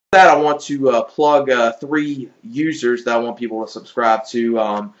That I want to plug 3 users that I want people to subscribe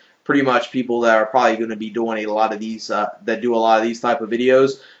to. Pretty much people that are probably going to be doing a lot of these that do a lot of these type of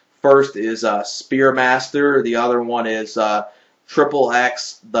videos. First is Spearmaster. The other one is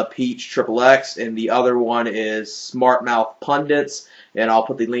xxxThePeachxxx, and the other one is smpunditz. And I'll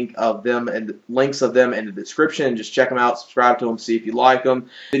put the links of them in the description. Just check them out, subscribe to them, see if you like them.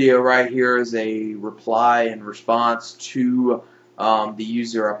 The video right here is a reply and response to the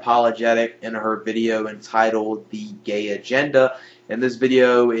user Apologetic in her video entitled "The Gay Agenda." And this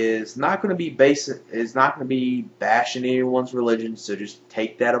video is not going to be bashing anyone's religion, so just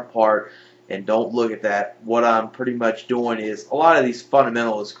take that apart and don't look at that. What I'm pretty much doing is a lot of these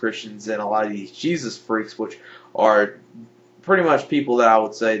fundamentalist Christians and a lot of these Jesus freaks, which are pretty much people that I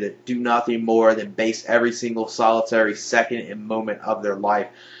would say that do nothing more than base every single solitary second and moment of their life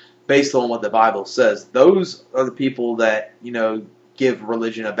based on what the Bible says. Those are the people that, give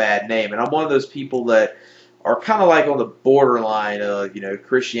religion a bad name. And I'm one of those people that are kind of like on the borderline of,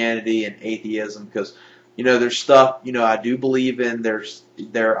 Christianity and atheism, because, there's stuff, I do believe in,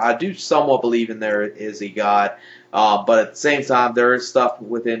 I do somewhat believe in there is a God, but at the same time, there is stuff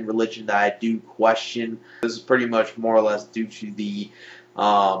within religion that I do question. This is pretty much more or less due to the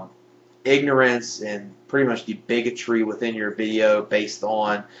ignorance and pretty much the bigotry within your video based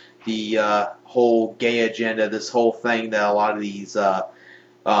on the whole gay agenda, this whole thing that a lot of these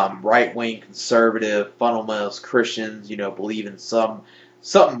right-wing conservative fundamentalist Christians, believe in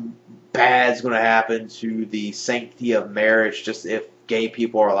something bad's going to happen to the sanctity of marriage just if gay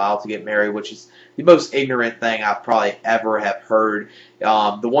people are allowed to get married, which is the most ignorant thing I've probably ever have heard.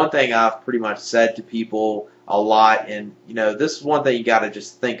 The one thing I've pretty much said to people a lot, and this is one thing you got to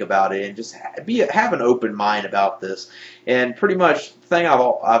just think about it and just have an open mind about this. And pretty much the thing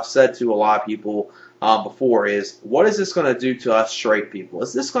I've said to a lot of people before is, what is this going to do to us straight people?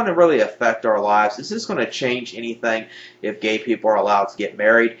 Is this going to really affect our lives? Is this going to change anything if gay people are allowed to get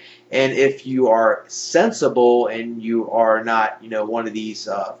married? And if you are sensible and you are not, one of these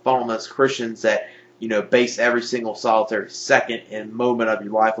fundamentalist Christians that, base every single solitary second and moment of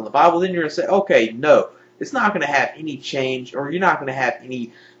your life on the Bible, then you're going to say, okay, no, it's not going to have any change, or you're not going to have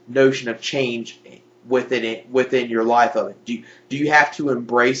any notion of change within your life of it. Do you have to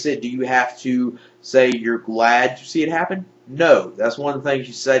embrace it? Do you have to say you're glad to see it happen? No. That's one of the things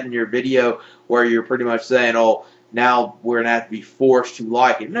you said in your video where you're pretty much saying, oh, now we're going to have to be forced to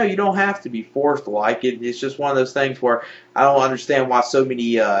like it. No, you don't have to be forced to like it. It's just one of those things where I don't understand why so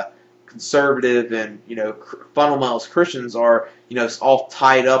many conservative and fundamentalist Christians are all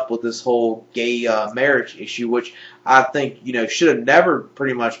tied up with this whole gay marriage issue, which I think should have never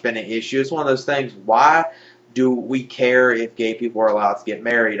pretty much been an issue. It's one of those things. Why do we care if gay people are allowed to get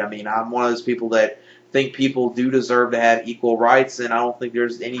married? I mean, I'm one of those people that think people do deserve to have equal rights, and I don't think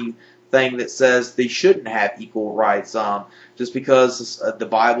there's anything that says they shouldn't have equal rights. Just because the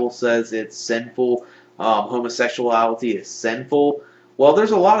Bible says it's sinful, homosexuality is sinful. Well,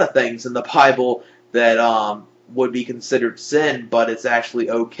 there's a lot of things in the Bible that would be considered sin, but it's actually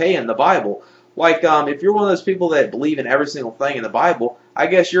okay in the Bible. Like, if you're one of those people that believe in every single thing in the Bible, I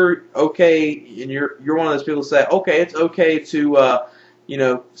guess you're okay, and you're one of those people who say, okay, it's okay to,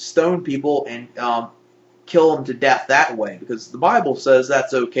 stone people and kill them to death that way, because the Bible says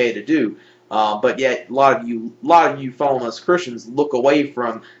that's okay to do. But yet, a lot of you fundamentalist Christians look away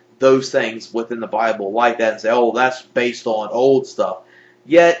from those things within the Bible like that and say, oh, that's based on old stuff.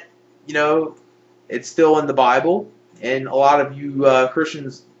 Yet, it's still in the Bible, and a lot of you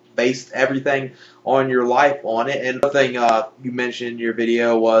Christians based everything on your life on it. And another thing you mentioned in your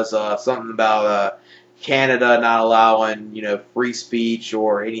video was something about Canada not allowing free speech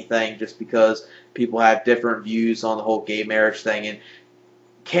or anything just because people have different views on the whole gay marriage thing. And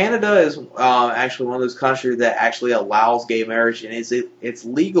Canada is actually one of those countries that actually allows gay marriage, and it's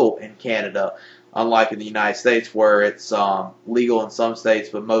legal in Canada, unlike in the United States where it's legal in some states,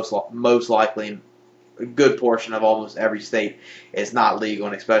 but most likely in a good portion of almost every state is not legal.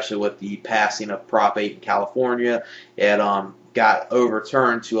 And especially with the passing of Prop 8 in California, it got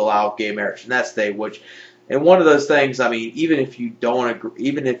overturned to allow gay marriage in that state. And one of those things, I mean, even if you don't agree,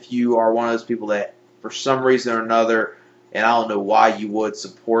 even if you are one of those people that for some reason or another, and I don't know why you would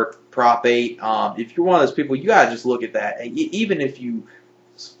support Prop 8. If you're one of those people, you gotta just look at that. And even if you,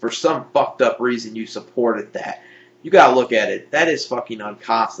 for some fucked up reason, you supported that, you gotta look at it. That is fucking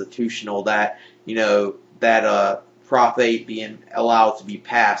unconstitutional. That that Prop 8 being allowed to be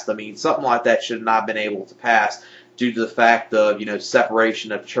passed. I mean, something like that should not have been able to pass due to the fact of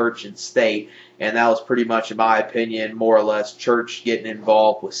separation of church and state. And that was pretty much, in my opinion, more or less church getting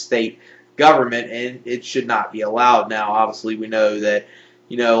involved with state government, and it should not be allowed. Now, obviously, we know that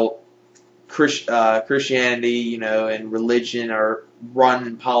you know, Christianity, you know, and religion are run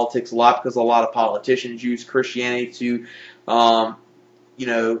in politics a lot because a lot of politicians use Christianity to, you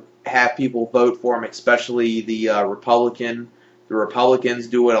know, have people vote for them, especially the The Republicans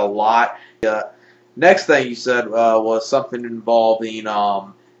do it a lot. Next thing you said was something involving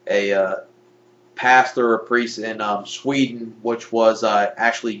a pastor or priest in Sweden, which was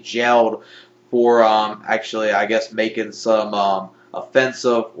actually jailed for actually, I guess, making some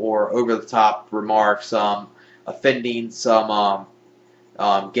offensive or over-the-top remarks, offending some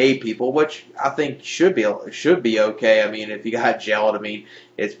gay people, which I think should be okay. I mean, if you got jailed, I mean,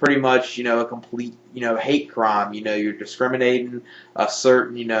 it's pretty much, you know, a complete, you know, hate crime. You know, you're discriminating a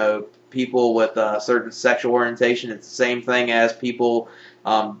certain, you know, people with a certain sexual orientation. It's the same thing as people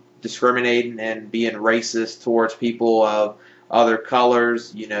discriminating and being racist towards people of other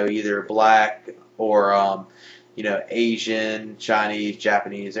colors. You know, either black or you know, Asian, Chinese,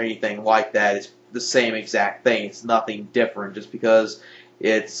 Japanese, or anything like that. It's the same exact thing. It's nothing different just because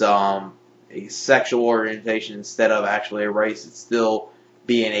it's a sexual orientation instead of actually a race. It's still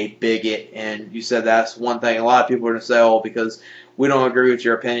being a bigot. And you said that's one thing. A lot of people are going to say, oh, because we don't agree with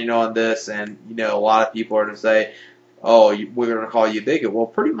your opinion on this. And, you know, a lot of people are going to say, oh, we're going to call you a bigot. Well,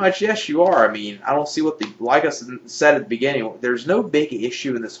 pretty much, yes, you are. I mean, I don't see what like I said at the beginning, there's no big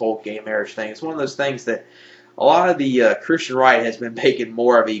issue in this whole gay marriage thing. It's one of those things that a lot of the Christian right has been making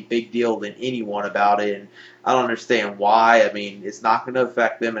more of a big deal than anyone about it, and I don't understand why. I mean, it's not going to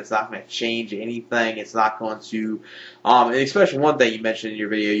affect them. It's not going to change anything. It's not going to, and especially one thing you mentioned in your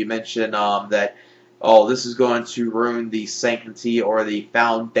video, you mentioned that, oh, this is going to ruin the sanctity or the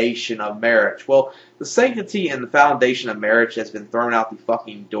foundation of marriage. Well, the sanctity and the foundation of marriage has been thrown out the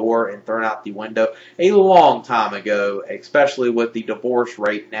fucking door and thrown out the window a long time ago, especially with the divorce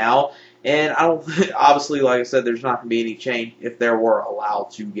rate now. And I don't, obviously, like I said, there's not going to be any change if they were allowed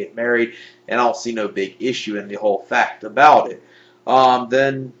to get married, and I don't see no big issue in the whole fact about it.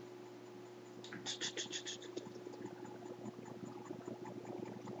 Then,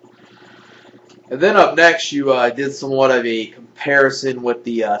 and then up next, you did somewhat of a comparison with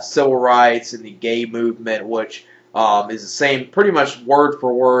the civil rights and the gay movement, which is the same, pretty much word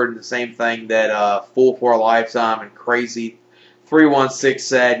for word, the same thing that Fool for a Lifetime and Crazy 316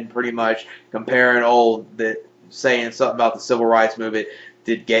 said, and pretty much comparing saying something about the civil rights movement.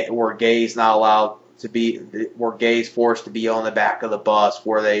 Were gays not allowed to be? Were gays forced to be on the back of the bus?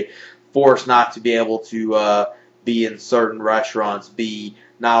 Were they forced not to be able to be in certain restaurants? Be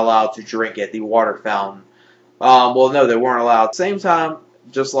not allowed to drink at the water fountain? Well, no, they weren't allowed. At the same time,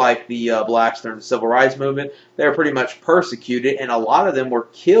 just like the blacks during the civil rights movement, they were pretty much persecuted, and a lot of them were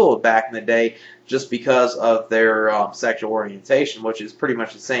killed back in the day just because of their sexual orientation, which is pretty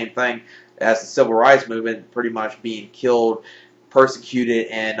much the same thing as the civil rights movement, pretty much being killed, persecuted,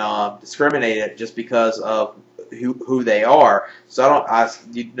 and discriminated just because of who they are. So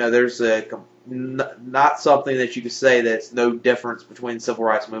you know, there's not something that you could say that's no difference between the civil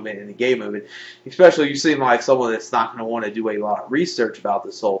rights movement and the gay movement. Especially, you seem like someone that's not going to want to do a lot of research about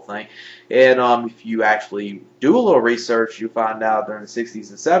this whole thing. And if you actually do a little research, you find out during the 60s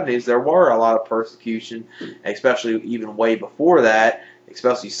and 70s there were a lot of persecution, especially even way before that,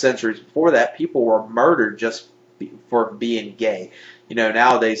 especially centuries before that. People were murdered just for being gay. You know,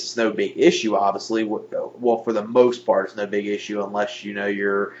 nowadays it's no big issue, obviously. Well, for the most part, it's no big issue unless, you know,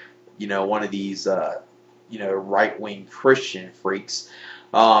 you're, you know, one of these, you know, right-wing Christian freaks.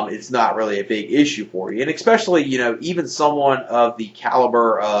 It's not really a big issue for you. And especially, you know, even someone of the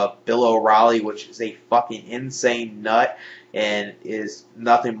caliber of Bill O'Reilly, which is a fucking insane nut and is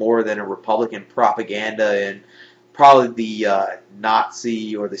nothing more than a Republican propaganda and probably the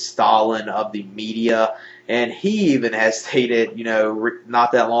Nazi or the Stalin of the media. And he even has stated, you know,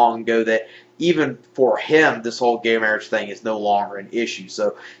 not that long ago that even for him, this whole gay marriage thing is no longer an issue.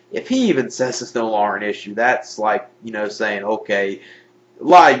 So if he even says it's no longer an issue, that's like, you know, saying, okay, a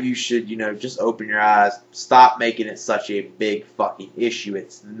lot of you should, you know, just open your eyes, stop making it such a big fucking issue.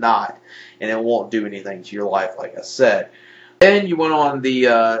 It's not, and it won't do anything to your life, like I said. Then you went on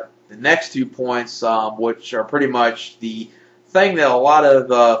the next 2 points, which are pretty much the thing that a lot of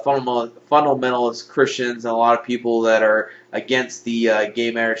fundamentalist Christians and a lot of people that are against the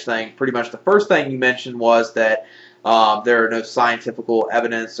gay marriage thing, pretty much the first thing you mentioned was that there are no scientific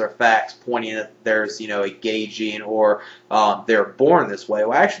evidence or facts pointing that there's, you know, a gay gene or they're born this way.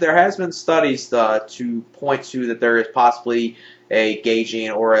 Well, actually, there has been studies to point to that there is possibly a gay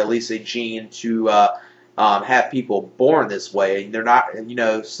gene or at least a gene to have people born this way. And they're not, you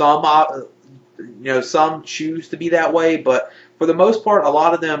know, some choose to be that way, but for the most part, a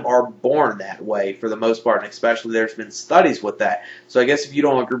lot of them are born that way, for the most part, and especially there's been studies with that. So I guess if you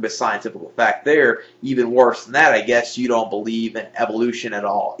don't agree with scientific fact there, even worse than that, I guess you don't believe in evolution at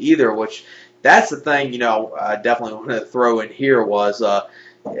all either, which that's the thing, you know, I definitely want to throw in here was, I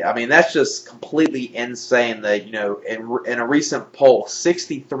mean, that's just completely insane that, you know, in a recent poll,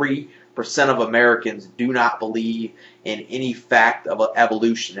 63% of Americans do not believe in any fact of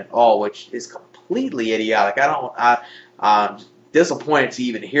evolution at all, which is completely idiotic. I'm disappointed to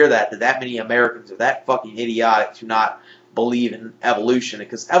even hear that many Americans are that fucking idiotic to not believe in evolution,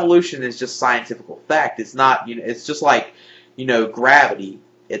 because evolution is just scientific fact. It's not, you know, it's just like, you know, gravity.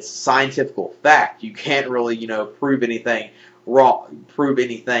 It's scientific fact. You can't really, you know, prove anything wrong, prove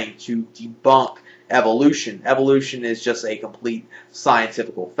anything to debunk evolution. Evolution is just a complete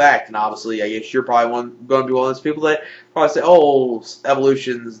scientific fact, and obviously, I guess you're probably going to be one of those people that probably say, "Oh,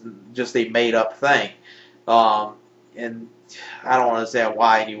 evolution's just a made-up thing," and I don't understand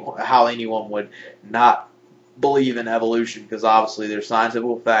how anyone would not believe in evolution, because obviously there's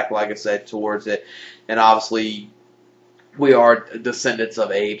scientific fact, like I said, towards it, and obviously we are descendants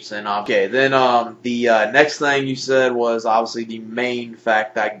of apes. And okay, then the next thing you said was obviously the main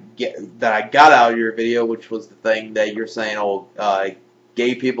fact that I got out of your video, which was the thing that you're saying, oh,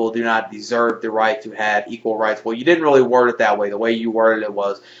 gay people do not deserve the right to have equal rights. Well, you didn't really word it that way. The way you worded it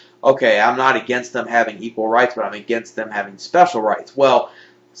was, okay, I'm not against them having equal rights, but I'm against them having special rights. Well,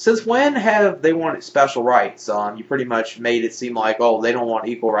 since when have they wanted special rights? You pretty much made it seem like, oh, they don't want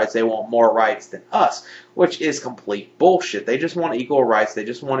equal rights, they want more rights than us, which is complete bullshit. They just want equal rights. They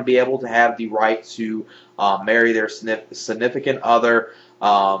just want to be able to have the right to marry their significant other,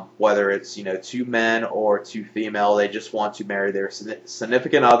 whether it's, you know, two men or two female. They just want to marry their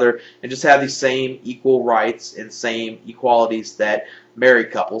significant other and just have the same equal rights and same equalities that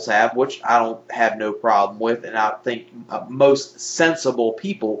married couples have, which I don't have no problem with, and I think most sensible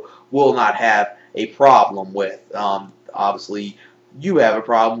people will not have a problem with. Obviously, you have a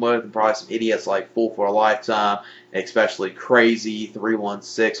problem with, and probably some idiots like Fool for a Lifetime, especially Crazy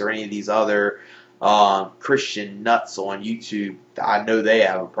 316 or any of these other Christian nuts on YouTube. I know they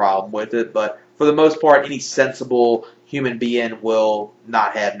have a problem with it, but for the most part, any sensible human being will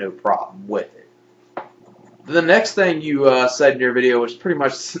not have no problem with it. The next thing you said in your video was pretty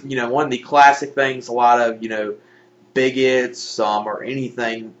much, you know, one of the classic things a lot of, you know, bigots or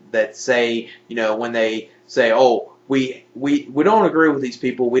anything that say, you know, when they say, oh, we don't agree with these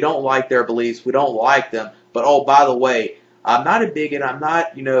people, we don't like their beliefs, we don't like them, but oh, by the way, I'm not a bigot, I'm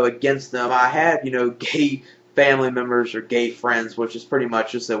not, you know, against them, I have, you know, gay family members or gay friends, which is pretty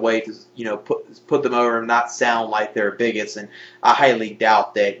much just a way to, you know, put them over and not sound like they're bigots. And I highly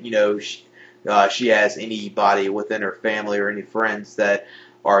doubt that, you know, she has anybody within her family or any friends that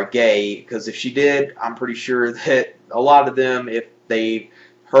are gay, because if she did, I'm pretty sure that a lot of them, if they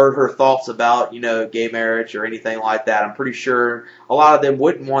heard her thoughts about, you know, gay marriage or anything like that, I'm pretty sure a lot of them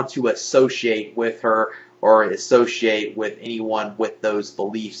wouldn't want to associate with her or associate with anyone with those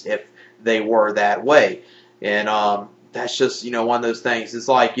beliefs if they were that way. And that's just, you know, one of those things. It's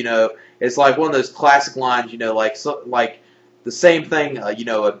like, you know, it's like one of those classic lines, you know, like the same thing, you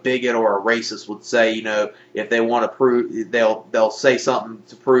know, a bigot or a racist would say, you know, if they want to prove, they'll say something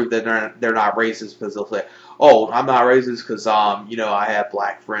to prove that they're not racist, because they'll say, oh, I'm not racist because you know, I have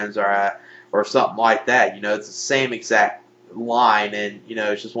black friends or something like that. You know, it's the same exact line, and you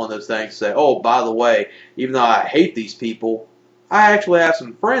know, it's just one of those things to say, oh, by the way, even though I hate these people, I actually have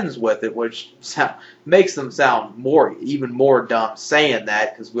some friends with it, which makes them sound even more dumb saying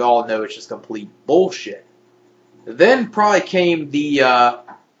that, because we all know it's just complete bullshit. Then probably came the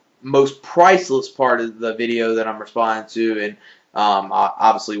most priceless part of the video that I'm responding to, and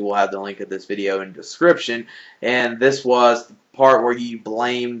obviously we'll have the link of this video in the description. And this was the part where you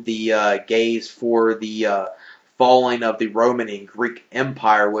blame the gays for the falling of the Roman and Greek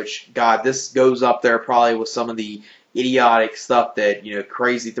Empire, which, God, this goes up there probably with some of the idiotic stuff that, you know,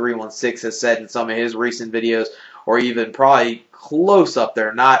 Crazy 316 has said in some of his recent videos, or even probably close up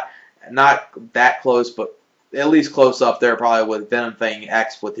there, not that close, but at least close up there probably with Venom Thing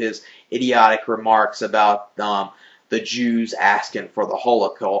X with his idiotic remarks about the Jews asking for the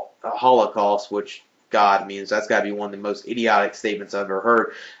Holocaust, which, God, means that's got to be one of the most idiotic statements I've ever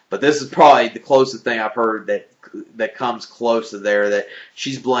heard. But this is probably the closest thing I've heard that comes close to there, that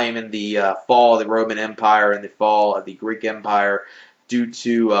she's blaming the fall of the Roman Empire and the fall of the Greek Empire due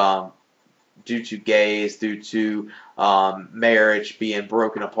to gays, due to marriage being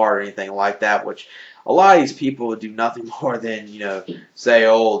broken apart or anything like that, which a lot of these people do nothing more than, say,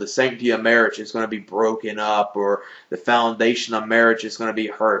 oh, the sanctity of marriage is going to be broken up, or the foundation of marriage is going to be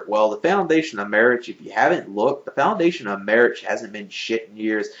hurt. Well, the foundation of marriage, if you haven't looked, the foundation of marriage hasn't been shit in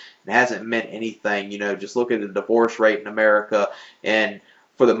years. It hasn't meant anything. Just look at the divorce rate in America, and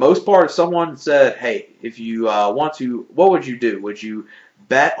for the most part, someone said, hey, if you want to, what would you do? Would you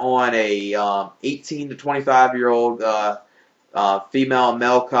bet on a 18 to 25-year-old female and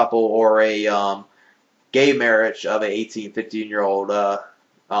male couple, or a gay marriage of a 18, 15-year-old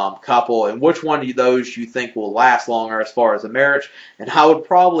couple, and which one of those you think will last longer as far as a marriage? And I would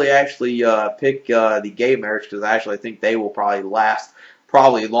probably actually pick the gay marriage, because I actually think they will probably last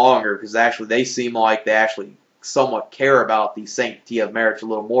probably longer, because actually they seem like they actually somewhat care about the sanctity of marriage a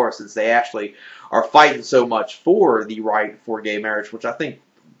little more, since they actually are fighting so much for the right for gay marriage, which I think,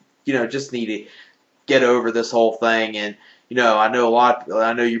 just need to get over this whole thing. And, I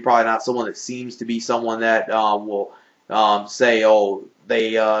know you're probably not someone that seems to be someone that will say, oh,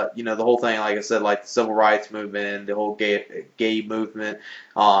 they, the whole thing, like I said, like the civil rights movement and the whole gay movement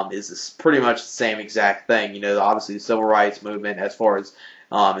is pretty much the same exact thing. Obviously the civil rights movement, as far as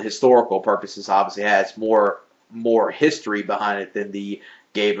historical purposes, obviously has more history behind it than the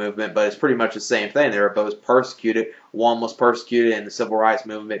gay movement, but it's pretty much the same thing. They were both persecuted. One was persecuted in the civil rights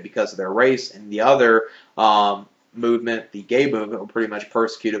movement because of their race, and the other movement, the gay movement, were pretty much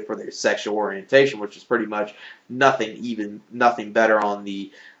persecuted for their sexual orientation, which is pretty much nothing better on the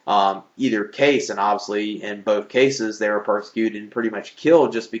either case. And obviously in both cases they were persecuted and pretty much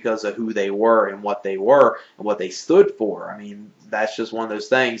killed just because of who they were and what they stood for. I mean, that's just one of those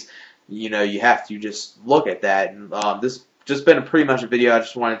things. You have to just look at that. And this just been pretty much a video. I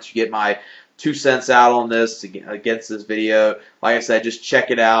just wanted to get my 2 cents out on this against this video. Like I said, just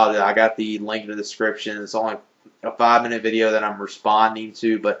check it out. I got the link in the description. It's only a 5-minute video that I'm responding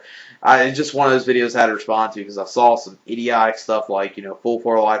to, but it's just one of those videos I had to respond to because I saw some idiotic stuff like, Full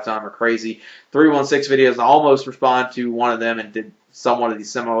for a Lifetime or Crazy 316 videos. I almost responded to one of them and did somewhat of the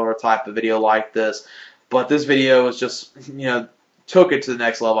similar type of video like this, but this video was just, took it to the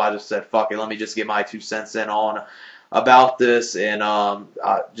next level. I just said, fuck it, let me just get my 2 cents in on about this, and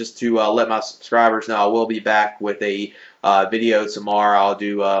just to let my subscribers know, I will be back with a video tomorrow. I'll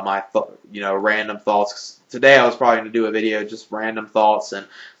do my random thoughts. Today I was probably going to do a video just random thoughts, and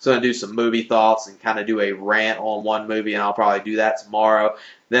so I'm going to do some movie thoughts and kind of do a rant on one movie, and I'll probably do that tomorrow.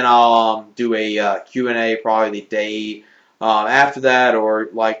 Then I'll do a Q&A probably the day after that, or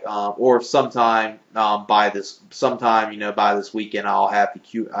or sometime by this weekend I'll have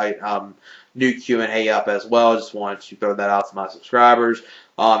the new Q&A up as well. Just wanted to throw that out to my subscribers.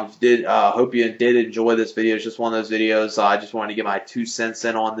 Hope you did enjoy this video. It's just one of those videos. I just wanted to get my 2 cents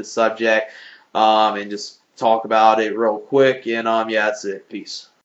in on this subject and just talk about it real quick. And yeah, that's it. Peace.